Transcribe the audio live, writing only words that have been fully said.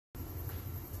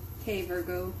Hey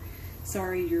Virgo,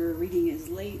 sorry your reading is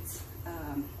late.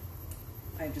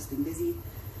 I've just been busy,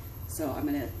 so I'm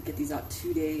gonna get these out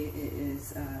today. It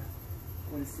is,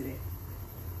 what is today?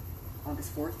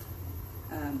 August 4th.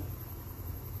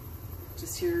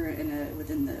 Just here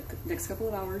within the next couple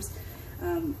of hours.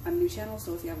 I'm a new channel,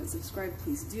 so if you haven't subscribed,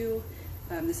 please do.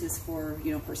 This is for,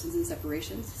 persons in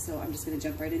separations, so I'm just gonna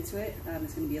jump right into it.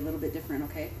 It's gonna be a little bit different,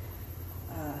 okay?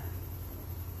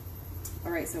 All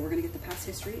right, so we're gonna get the past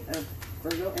history of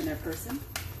Virgo and their person.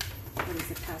 What is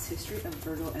the past history of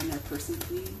Virgo and their person,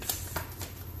 please?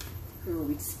 Who are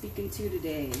we speaking to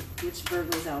today? Which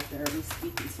Virgos out there are we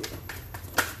speaking to?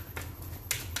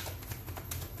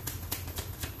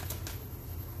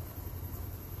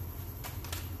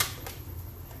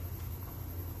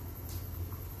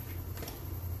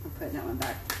 I'm putting that one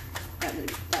back.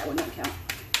 That one don't count.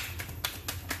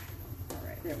 All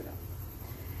right, there we go.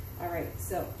 All right,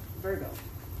 so Virgo,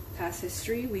 past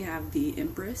history, we have the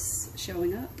Empress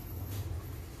showing up.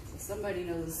 So somebody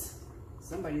knows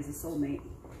somebody's a soulmate.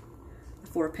 The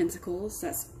Four of Pentacles,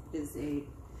 that is a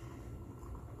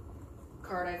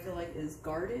card I feel like is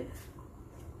guarded.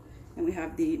 And we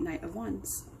have the Knight of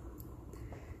Wands.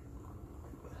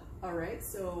 All right,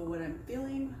 so what I'm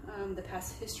feeling, the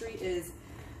past history is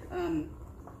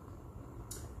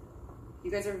you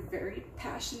guys are very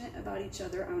passionate about each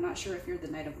other. I'm not sure if you're the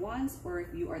Knight of Wands or if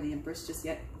you are the Empress just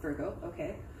yet, Virgo,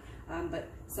 okay? But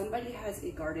somebody has a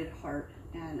guarded heart,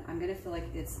 and I'm gonna feel like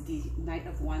it's the Knight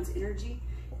of Wands energy,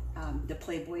 the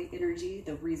Playboy energy,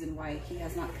 the reason why he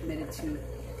has not committed to,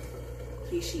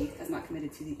 she has not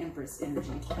committed to the Empress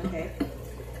energy, okay?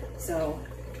 So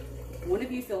one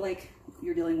of you feel like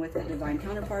you're dealing with a divine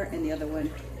counterpart, and the other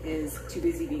one is too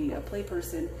busy being a play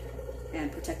person and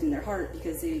protecting their heart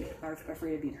because they are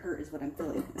afraid of being hurt is what I'm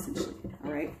feeling, essentially,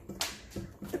 all right?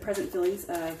 The present feelings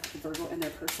of Virgo and their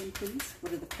person, please.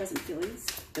 What are the present feelings,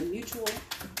 the mutual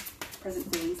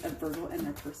present feelings of Virgo and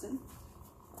their person?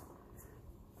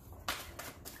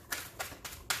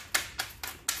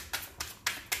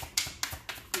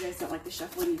 If you guys don't like the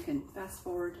shuffling, you can fast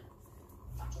forward.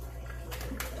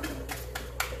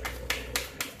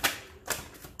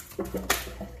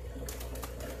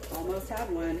 Almost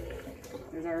had one.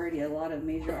 There's already a lot of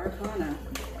major arcana.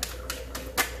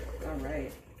 All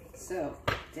right, so,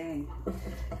 dang.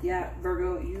 Yeah,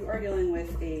 Virgo, you are dealing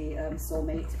with a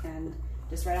soulmate, and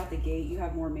just right out the gate, you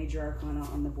have more major arcana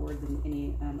on the board than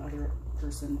any other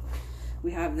person.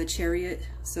 We have the Chariot,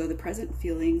 so the present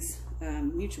feelings,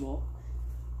 mutual,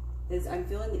 is I'm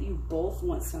feeling that you both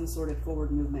want some sort of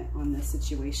forward movement on this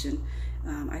situation.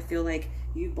 I feel like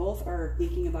you both are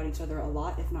thinking about each other a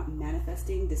lot, if not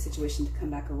manifesting the situation to come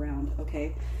back around,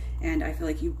 okay? And I feel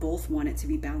like you both want it to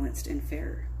be balanced and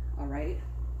fair, all right?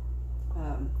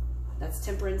 That's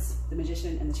Temperance, the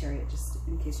Magician, and the Chariot, just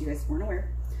in case you guys weren't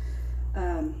aware.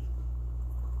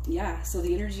 Yeah, so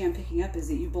the energy I'm picking up is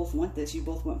that you both want this. You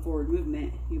both want forward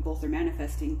movement. You both are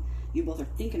manifesting. You both are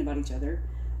thinking about each other.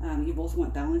 You both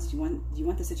want balance. You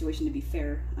want the situation to be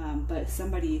fair, but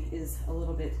somebody is a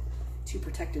little bit too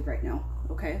protected right now,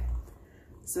 okay?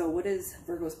 So what is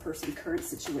Virgo's person current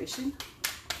situation?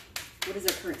 What is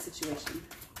their current situation?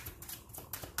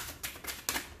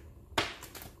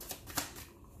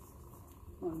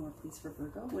 One more please for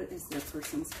Virgo. What is their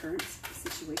person's current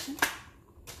situation?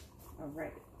 All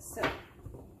right, so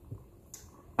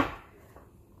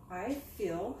I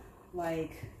feel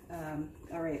like,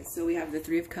 all right, so we have the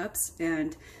Three of Cups,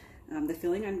 and the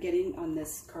feeling I'm getting on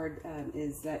this card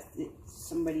is that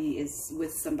somebody is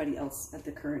with somebody else at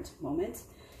the current moment.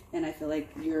 And I feel like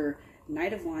your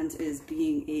Knight of Wands is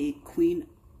being a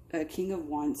King of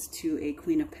Wands to a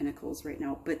Queen of Pentacles right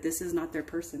now. But this is not their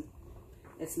person.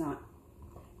 It's not.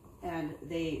 And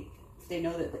they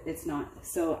know that it's not.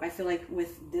 So I feel like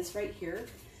with this right here,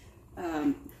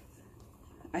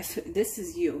 this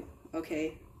is you,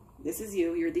 okay? This is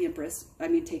you. You're the Empress. I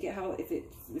mean, take it how, if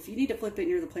you need to flip it,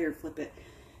 you're the player, flip it.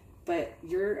 But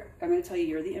I'm going to tell you,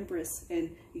 you're the Empress,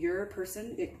 and your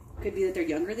person, it could be that they're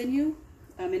younger than you,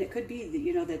 and it could be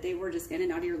that, that they were just in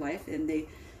and out of your life, and they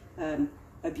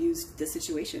abused the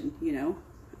situation,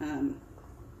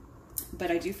 But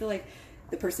I do feel like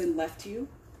the person left you,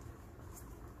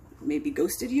 maybe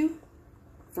ghosted you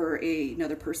for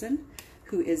another person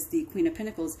who is the Queen of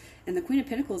Pentacles. And the Queen of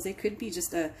Pentacles, they could be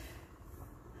just a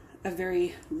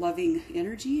very loving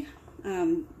energy,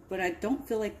 but I don't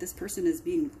feel like this person is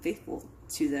being faithful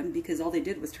to them, because all they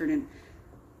did was turn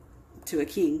into a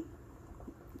king.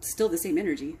 Still the same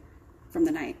energy from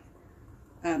the Knight.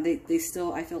 They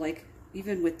still, I feel like,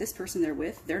 even with this person they're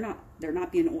with, they're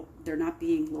not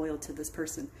being loyal to this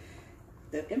person.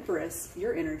 The Empress,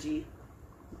 your energy,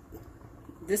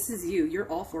 this is you. You're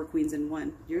all 4 queens in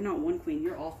one. You're not one queen.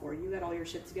 You're all 4. You got all your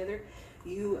shit together.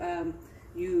 You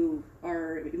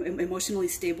are emotionally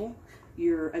stable.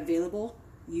 You're available.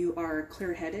 You are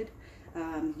clear-headed.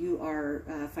 You are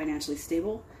financially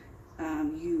stable.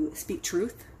 You speak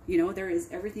truth. You know, there is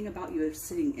everything about you is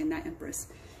sitting in that Empress.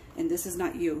 And this is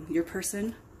not you. Your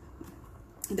person,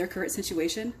 their current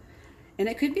situation. And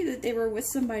it could be that they were with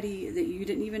somebody that you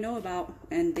didn't even know about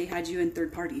and they had you in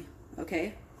third party.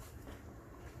 Okay?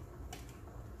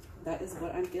 That is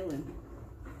what I'm feeling.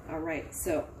 All right.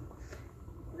 So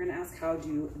we're going to ask, how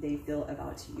do they feel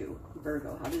about you,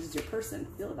 Virgo? How does your person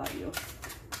feel about you?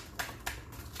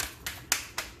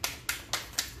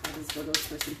 How does Virgo's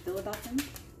person feel about them?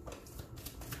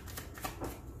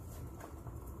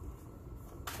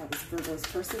 How does Virgo's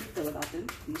person feel about them?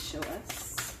 Please show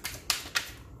us.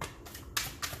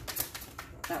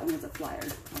 That one was a flyer.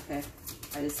 Okay.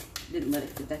 I just didn't let it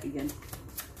hit the deck again.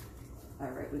 All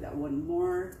right. We got one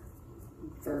more.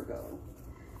 Virgo.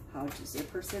 How does your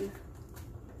person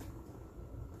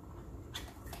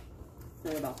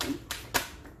feel about them?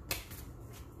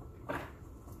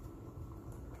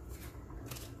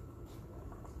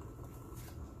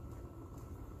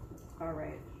 All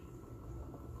right.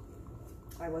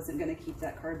 I wasn't going to keep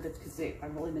that card because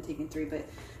I've only been taking 3, but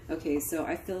okay, so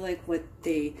I feel like what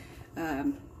they,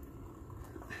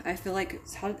 I feel like,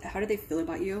 how do they feel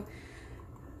about you?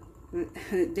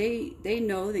 They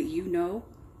know that you know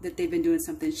that they've been doing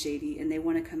something shady and they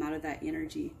want to come out of that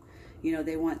energy. You know,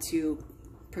 they want to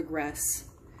progress,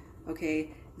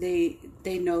 okay? They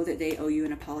know that they owe you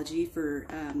an apology for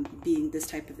being this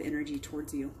type of energy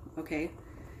towards you, okay?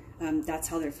 That's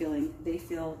how they're feeling. They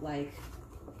feel like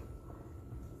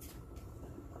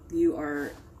you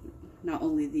are not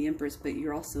only the Empress, but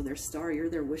you're also their star. You're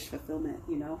their wish fulfillment,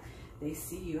 you know? They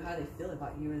see you, how they feel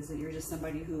about you is that you're just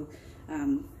somebody who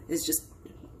is just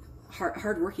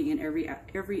hardworking in every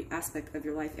aspect of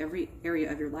your life, every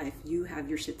area of your life. You have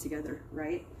your shit together,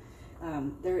 right?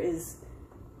 This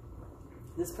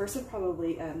person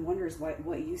probably wonders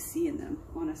what you see in them,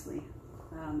 honestly.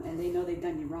 And they know they've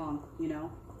done you wrong, you know?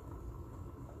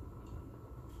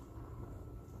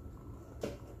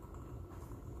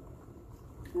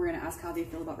 We're going to ask how they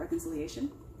feel about reconciliation.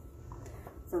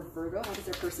 For Virgo, how does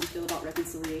their person feel about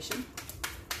reconciliation?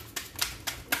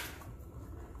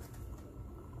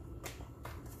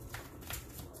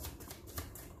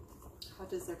 How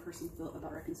does their person feel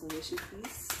about reconciliation,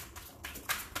 please?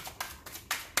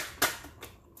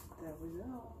 There we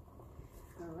go.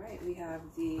 All right, we have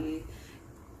the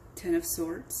 10 of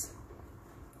Swords,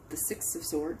 the 6 of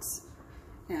Swords,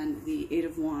 and the 8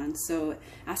 of Wands. So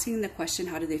asking the question,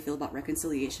 how do they feel about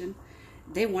reconciliation?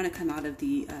 They want to come out of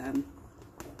the,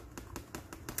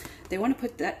 they want to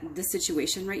put this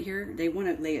situation right here, they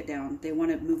want to lay it down. They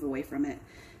want to move away from it.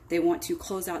 They want to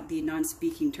close out the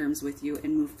non-speaking terms with you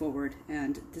and move forward.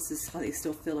 And this is how they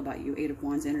still feel about you, 8 of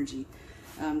Wands energy.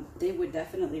 They would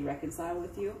definitely reconcile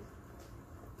with you.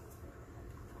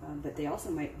 But they also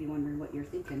might be wondering what you're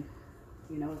thinking,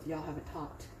 you know, if y'all haven't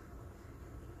talked.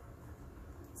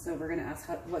 So we're going to ask,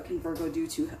 what can Virgo do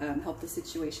to help the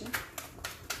situation?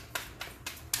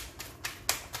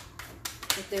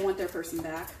 If they want their person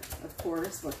back, of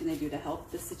course, what can they do to help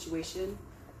the situation?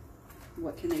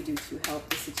 What can they do to help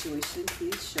the situation?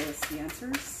 Please show us the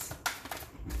answers.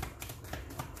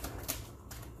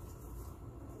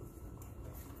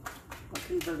 What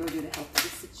can Virgo do to help the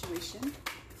situation?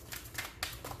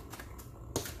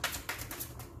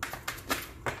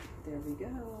 There we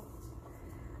go.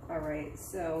 All right,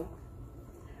 so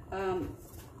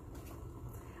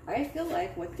I feel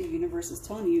like what the universe is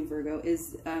telling you, Virgo,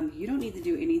 is you don't need to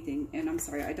do anything. And I'm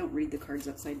sorry, I don't read the cards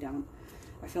upside down.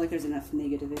 I feel like there's enough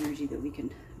negative energy that we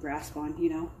can grasp on, you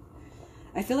know.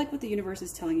 I feel like what the universe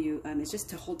is telling you is just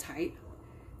to hold tight,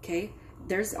 okay?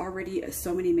 There's already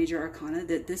so many major arcana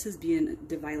that this is being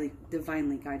divinely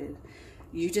guided.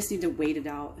 You just need to wait it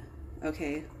out,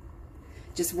 okay?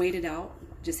 Just wait it out.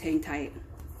 Just hang tight.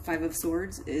 5 of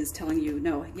Swords is telling you,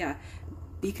 no, yeah,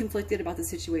 be conflicted about the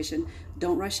situation.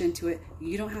 Don't rush into it.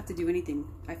 You don't have to do anything.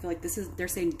 I feel like they're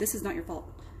saying this is not your fault.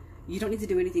 You don't need to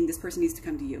do anything. This person needs to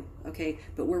come to you, okay?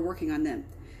 But we're working on them,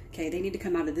 okay? They need to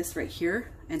come out of this right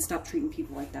here and stop treating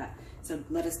people like that. So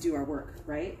let us do our work,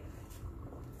 right?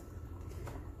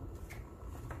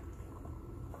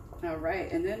 All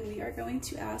right, and then we are going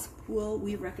to ask, will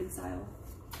we reconcile?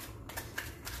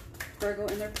 Virgo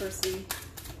and their person,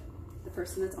 the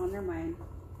person that's on their mind.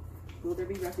 Will there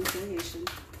be reconciliation?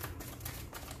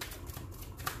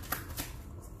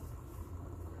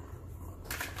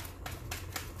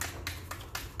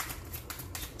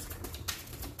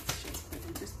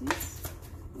 Please.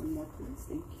 One more, please.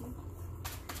 Thank you.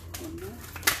 One more,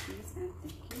 please, and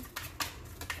thank you.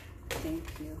 Thank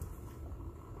you.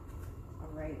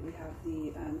 All right, we have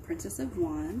the Princess of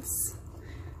Wands,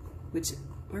 which,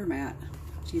 where am I at?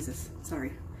 Jesus,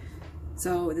 sorry.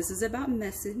 So this is about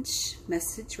message,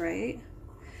 right?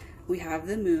 We have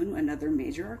the Moon, another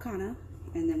major arcana,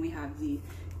 and then we have the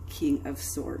King of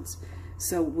Swords.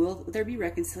 So will there be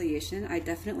reconciliation? I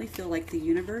definitely feel like the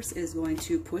universe is going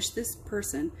to push this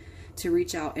person to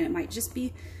reach out, and it might just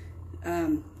be,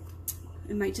 you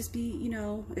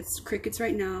know, it's crickets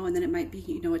right now, and then it might be,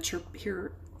 you know, a chirp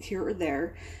here or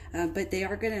there, but they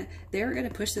are gonna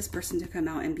push this person to come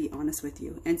out and be honest with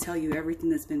you and tell you everything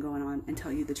that's been going on and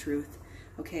tell you the truth.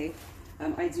 Okay,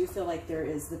 I do feel like there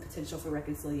is the potential for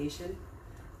reconciliation.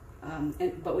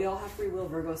 But we all have free will,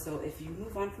 Virgo, so if you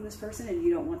move on from this person and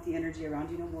you don't want the energy around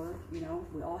you no more, you know,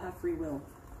 we all have free will.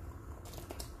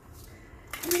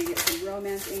 I'm going to get some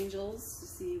romance angels to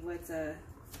see what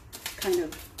kind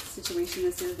of situation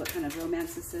this is, what kind of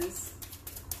romance this is.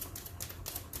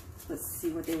 Let's see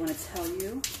what they want to tell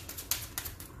you.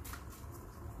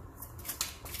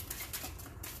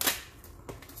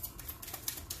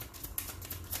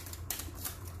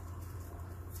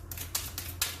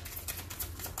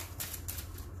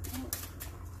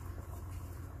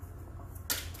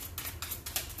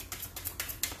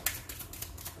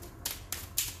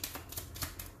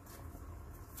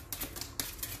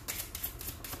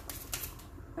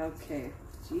 Okay,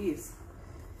 jeez.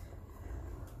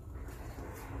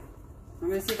 I'm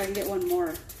going to see if I can get one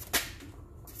more.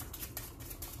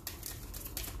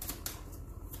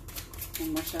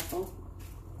 One more shuffle.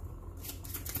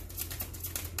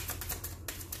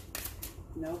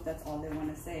 Nope, that's all they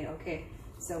want to say. Okay,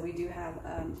 so we do have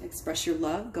express your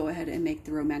love. Go ahead and make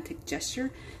the romantic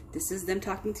gesture. This is them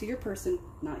talking to your person,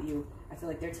 not you. I feel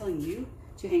like they're telling you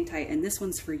to hang tight, and this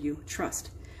one's for you. Trust.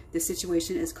 This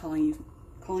situation is calling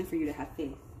for you to have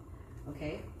faith.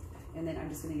 Okay, and then I'm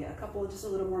just going to get a couple, just a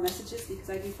little more messages, because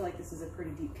I do feel like this is a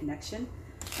pretty deep connection,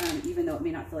 even though it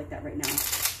may not feel like that right now.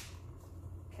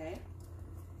 Okay,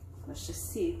 let's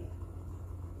just see.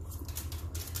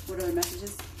 What other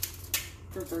messages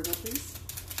for Virgo, please?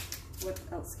 What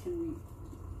else can you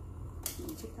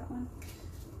take that one?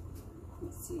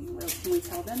 Let's see, what else can we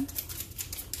tell them?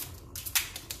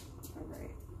 All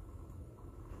right.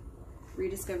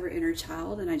 Rediscover inner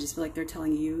child, and I just feel like they're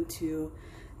telling you to,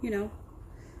 you know,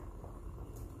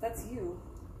 that's you.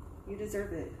 You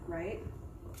deserve it, right?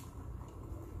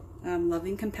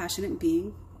 Loving, compassionate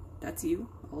being, that's you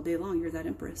all day long. You're that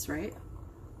Empress, right?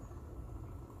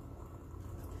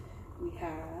 We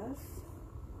have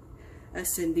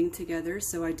ascending together,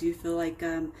 so I do feel like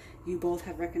you both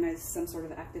have recognized some sort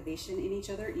of activation in each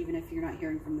other, even if you're not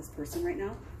hearing from this person right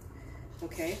now.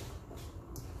 Okay.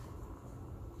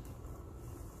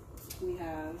 We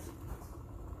have,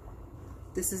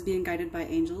 this is being guided by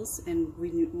angels, and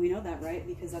we know that, right?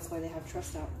 Because that's why they have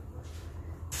trust out.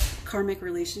 Karmic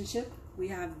relationship, we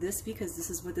have this because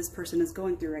this is what this person is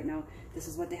going through right now. This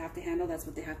is what they have to handle. That's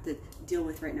what they have to deal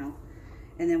with right now.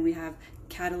 And then we have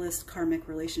catalyst karmic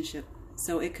relationship.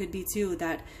 So it could be too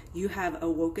that you have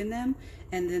awoken them,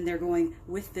 and then they're going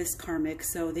with this karmic.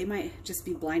 So they might just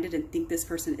be blinded and think this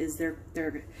person is their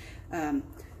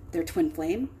twin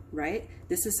flame, right?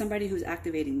 This is somebody who's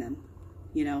activating them.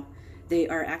 You know, they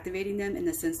are activating them in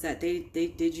the sense that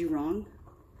they did you wrong.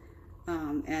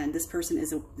 And this person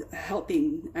is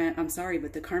helping, I'm sorry,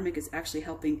 but the karmic is actually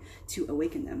helping to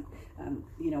awaken them.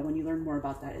 You know, when you learn more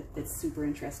about that, it's super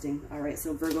interesting. All right,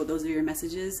 so Virgo, those are your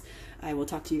messages. I will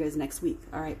talk to you guys next week.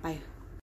 All right, bye.